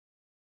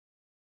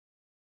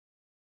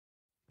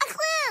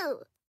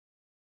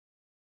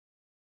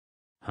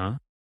Huh?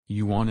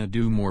 You wanna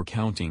do more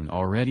counting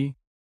already?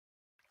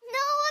 No,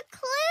 a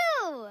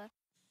clue!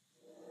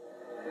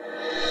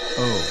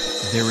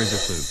 Oh, there is a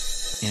clue.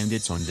 And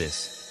it's on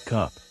this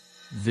cup.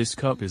 This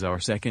cup is our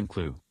second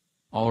clue.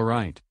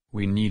 Alright,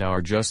 we need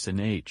our Justin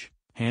H.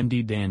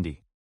 Handy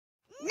dandy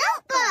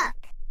Notebook!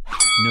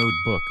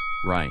 notebook,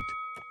 right.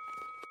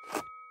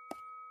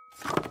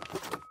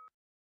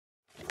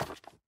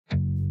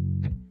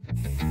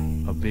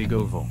 A big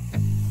oval.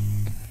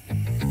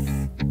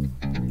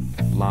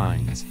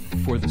 Lines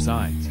for the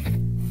sides.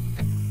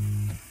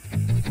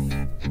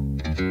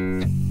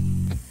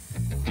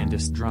 And a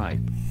stripe.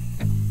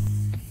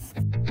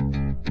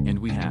 And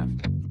we have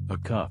a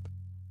cup.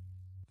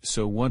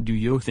 So what do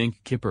you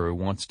think Kipper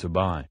wants to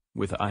buy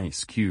with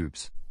ice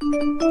cubes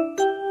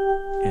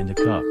and a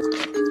cup?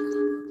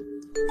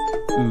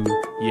 Ooh,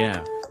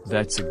 yeah,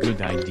 that's a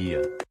good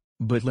idea.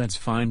 But let's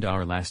find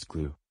our last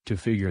clue to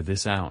figure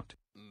this out.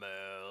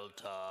 Mail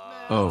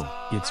time.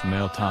 Oh, it's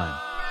mail time.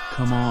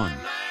 Come on.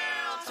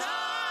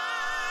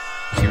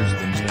 Here's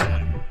the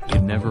mail.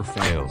 It never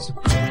fails.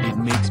 It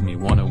makes me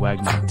wanna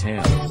wag my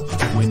tail.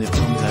 When it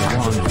comes I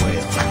wanna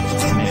wail.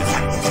 Mail.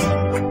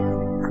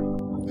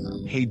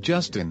 Hey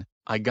Justin,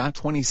 I got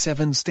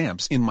 27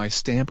 stamps in my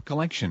stamp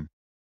collection.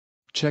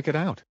 Check it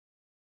out.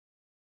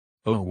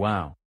 Oh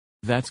wow.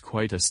 That's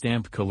quite a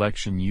stamp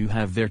collection you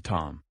have there,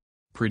 Tom.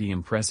 Pretty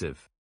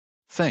impressive.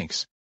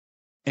 Thanks.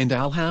 And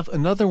I'll have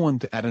another one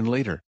to add in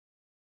later.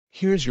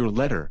 Here's your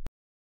letter.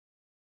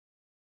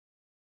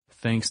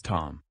 Thanks,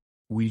 Tom.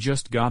 We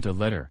just got a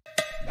letter.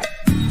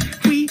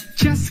 We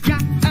just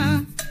got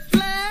a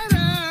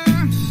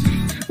letter.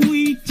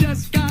 We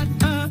just got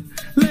a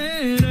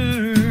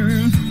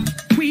letter.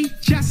 We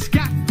just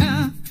got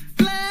a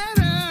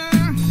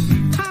letter.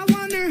 I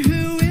wonder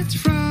who it's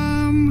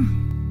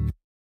from.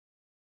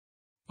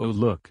 Oh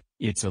look,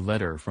 it's a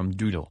letter from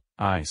Doodle,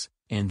 Ice,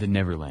 and the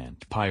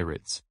Neverland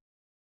Pirates.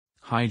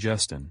 Hi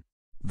Justin.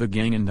 The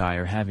gang and I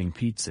are having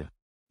pizza.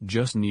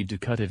 Just need to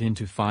cut it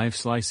into 5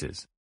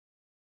 slices.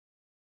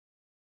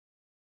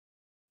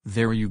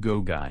 There you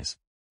go guys.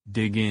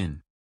 Dig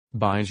in.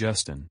 Bye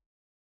Justin.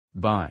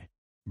 Bye.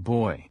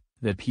 Boy,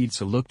 that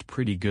pizza looked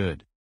pretty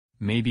good.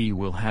 Maybe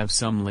we'll have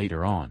some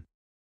later on.